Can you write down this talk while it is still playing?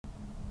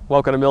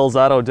Welcome to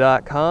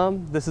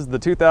millsauto.com. This is the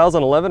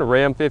 2011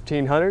 Ram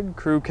 1500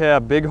 Crew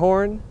Cab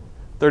Bighorn,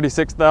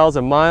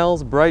 36,000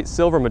 miles, bright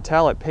silver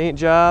metallic paint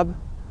job,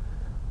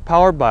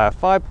 powered by a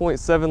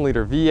 5.7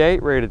 liter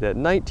V8 rated at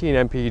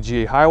 19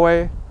 mpg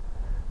highway,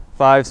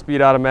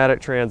 5-speed automatic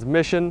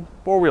transmission,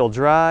 4-wheel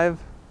drive,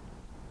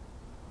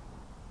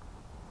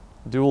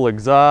 dual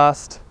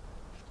exhaust,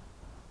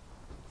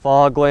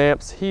 fog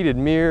lamps, heated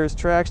mirrors,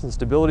 traction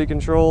stability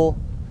control,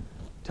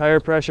 tire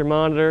pressure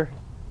monitor.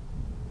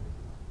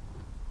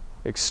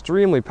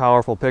 Extremely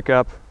powerful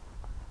pickup,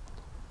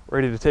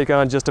 ready to take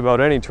on just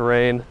about any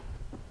terrain.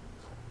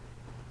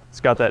 It's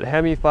got that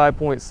Hemi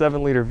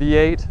 5.7 liter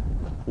V8,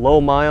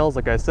 low miles,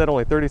 like I said,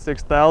 only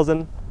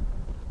 36,000.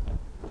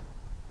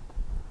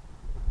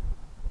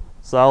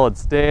 Solid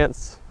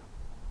stance,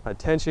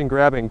 attention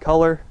grabbing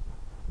color,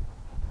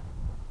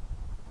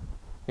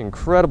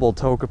 incredible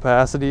tow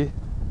capacity.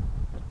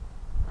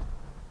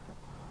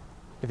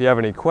 If you have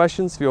any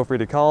questions, feel free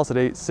to call us at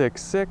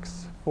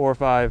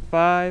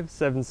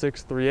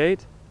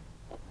 866-455-7638.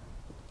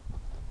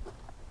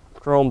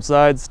 Chrome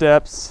side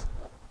steps.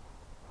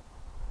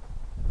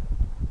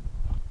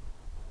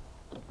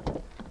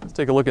 Let's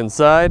take a look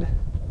inside.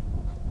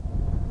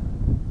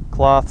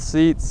 Cloth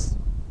seats,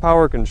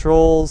 power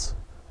controls.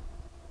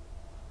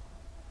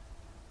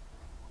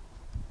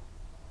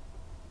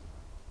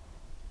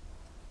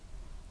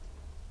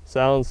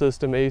 Sound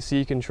system,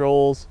 AC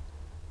controls.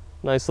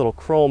 Nice little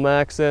chrome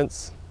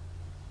accents.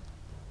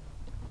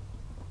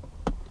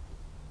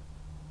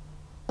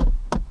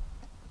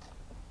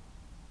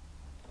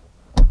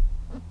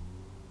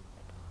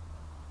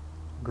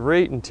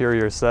 Great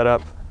interior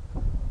setup.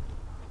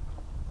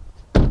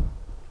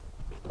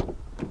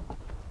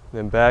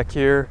 Then back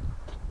here,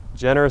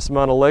 generous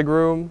amount of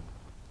legroom,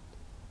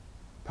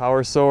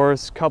 power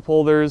source, cup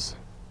holders,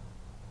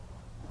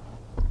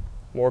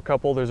 more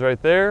cup holders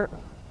right there.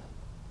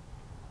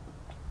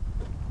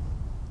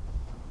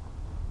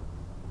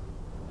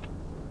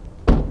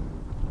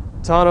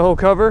 Tonneau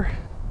cover.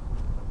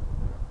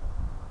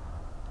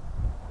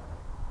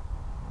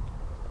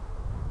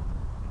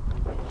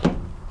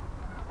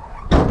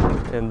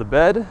 And the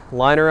bed,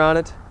 liner on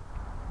it,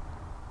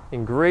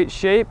 in great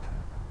shape.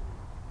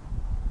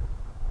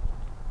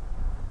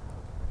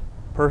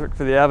 Perfect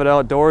for the avid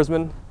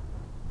outdoorsman.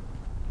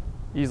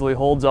 Easily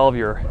holds all of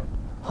your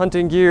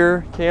hunting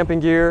gear, camping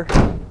gear.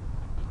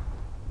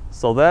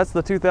 So that's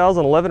the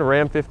 2011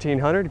 Ram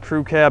 1500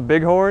 Crew Cab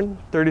Bighorn,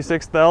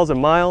 36,000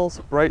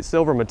 miles, bright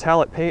silver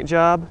metallic paint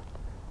job,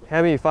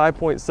 Hemi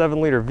 5.7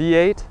 liter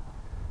V8.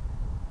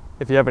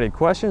 If you have any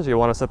questions or you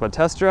want to set up a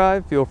test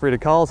drive, feel free to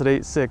call us at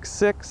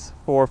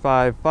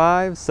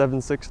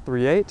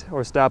 866-455-7638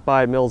 or stop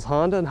by Mills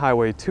Honda on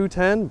Highway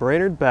 210,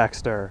 Brainerd,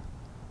 Baxter.